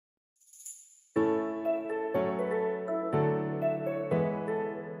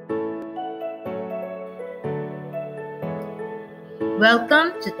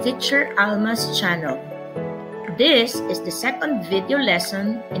Welcome to Titser Alma's channel. This is the second video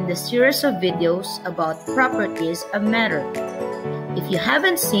lesson in the series of videos about properties of matter. If you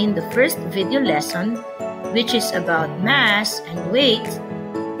haven't seen the first video lesson, which is about mass and weight,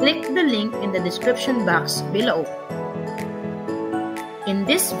 click the link in the description box below. In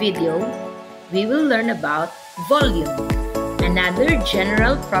this video, we will learn about volume, another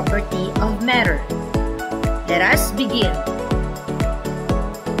general property of matter. Let us begin.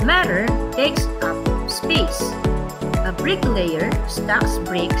 Matter takes up space. A bricklayer stacks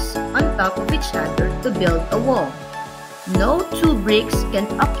bricks on top of each other to build a wall. No two bricks can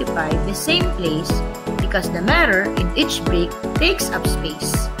occupy the same place because the matter in each brick takes up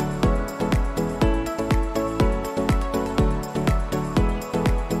space.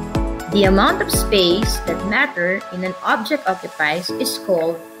 The amount of space that matter in an object occupies is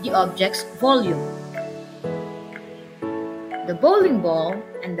called the object's volume. The bowling ball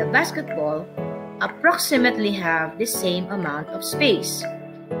and the basketball approximately have the same amount of space.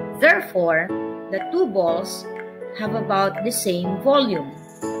 Therefore, the two balls have about the same volume.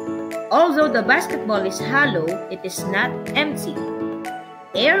 Although the basketball is hollow, it is not empty.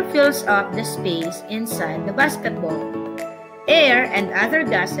 Air fills up the space inside the basketball. Air and other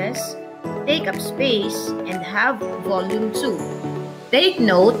gases take up space and have volume too. Take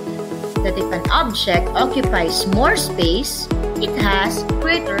note that if an object occupies more space, it has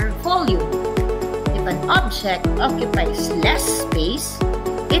greater volume. If an object occupies less space,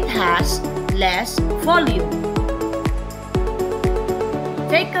 it has less volume.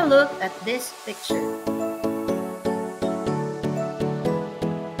 Take a look at this picture.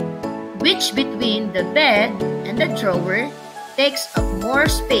 Which between the bed and the drawer takes up more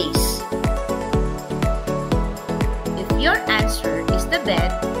space? If your answer is the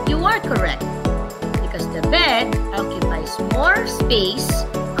bed, you are correct, because the bed occupies more space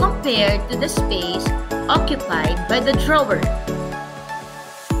compared to the space occupied by the drawer.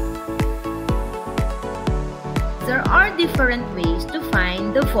 There are different ways to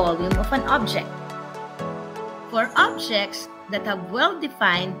find the volume of an object. For objects that have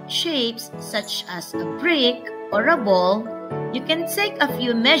well-defined shapes such as a brick or a ball, you can take a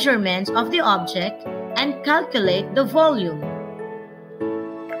few measurements of the object and calculate the volume.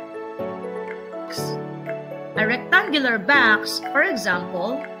 A rectangular box, for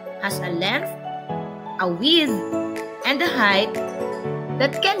example, has a length, a width, and a height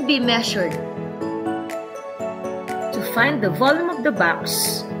that can be measured. To find the volume of the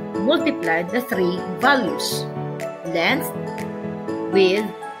box, multiply the three values: length, width,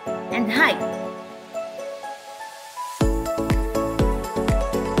 and height.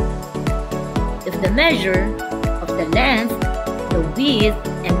 If the measure of the length, the width,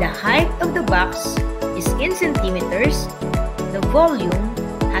 and the height of the box is in centimeters, the volume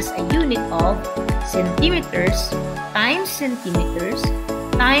has a unit of centimeters times centimeters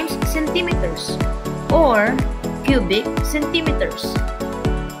times centimeters, or cubic centimeters.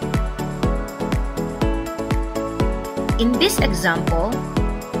 In this example,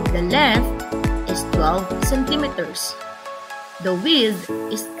 the length is 12 centimeters, the width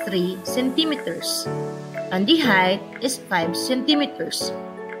is 3 centimeters, and the height is 5 centimeters.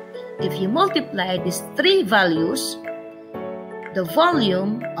 If you multiply these three values, the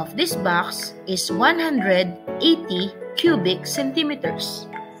volume of this box is 180 cubic centimeters.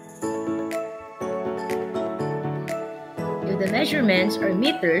 If the measurements are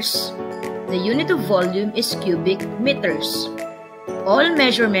meters, the unit of volume is cubic meters. All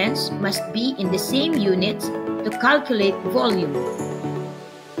measurements must be in the same units to calculate volume.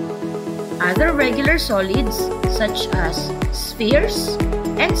 Other regular solids, such as spheres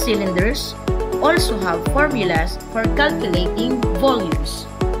and cylinders, also have formulas for calculating volumes.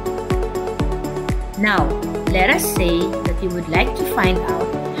 Now, let us say that you would like to find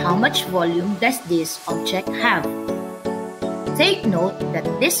out how much volume does this object have. Take note that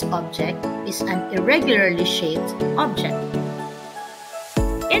this object is an irregularly shaped object.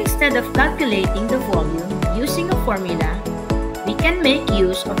 Instead of calculating the volume using a formula, we can make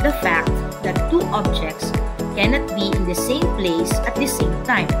use of the fact that two objects cannot be in the same place at the same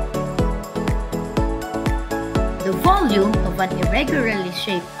time. The volume of an irregularly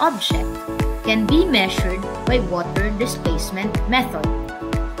shaped object can be measured by water displacement method.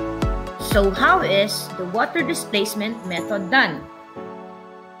 So how is the water displacement method done?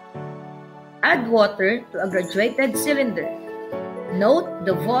 Add water to a graduated cylinder. Note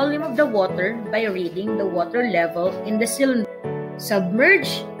the volume of the water by reading the water level in the cylinder.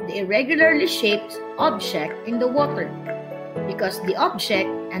 Submerge the irregularly shaped object in the water. Because the object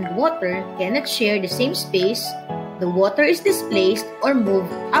and water cannot share the same space, the water is displaced or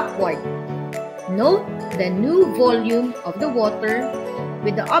moved upward. Note the new volume of the water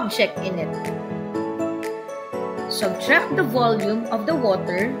with the object in it. Subtract the volume of the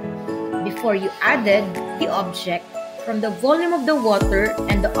water before you added the object from the volume of the water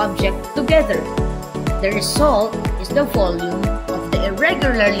and the object together. The result is the volume of the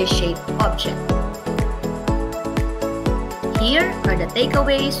irregularly shaped object. Here are the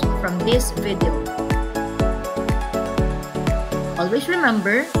takeaways from this video. Always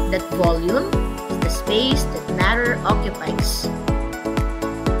remember that volume is the space that matter occupies.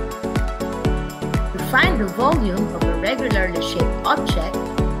 To find the volume of a regularly shaped object,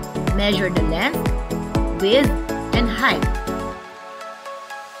 measure the length, width, and height.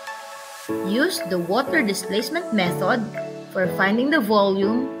 Use the water displacement method for finding the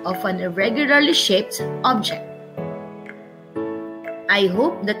volume of an irregularly shaped object. I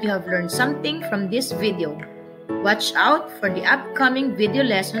hope that you have learned something from this video. Watch out for the upcoming video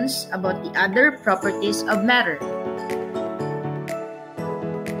lessons about the other properties of matter.